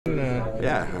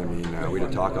Yeah, I mean, we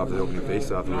did talk after the opening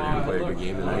face-off that we were going to play a good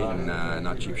game tonight and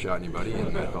not cheap shot anybody,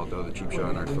 and I felt that was a cheap shot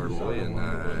on our third goalie, and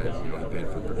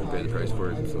he paid the price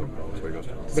for it, so that's where it goes.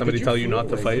 Somebody tell you not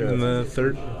to fight in the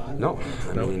third? No,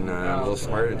 I mean, I'm a little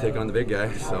smarter and take on the big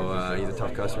guy, so he's a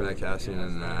tough customer, that Cassian,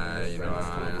 and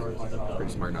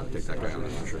pretty smart not to take that guy on,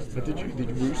 that's for sure. But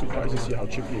were you surprised to see how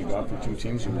chippy it got for two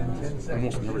teams who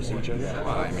almost never see each other?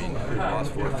 Well, I mean, we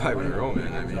lost 4 or 5 in a row,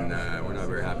 man. I mean, we're not a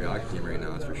very happy hockey team right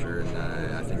now, that's for sure.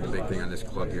 And I think the big thing on this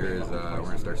club here is we're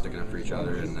going to start sticking up for each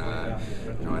other. And I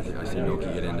think I see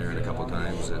Noki get in there a couple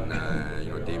times, and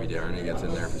Davey Darnay gets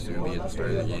in there for Subi at the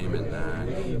start of the game,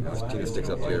 and it's a team that sticks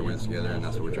up together, wins together, and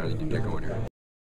that's what we're trying to get going here.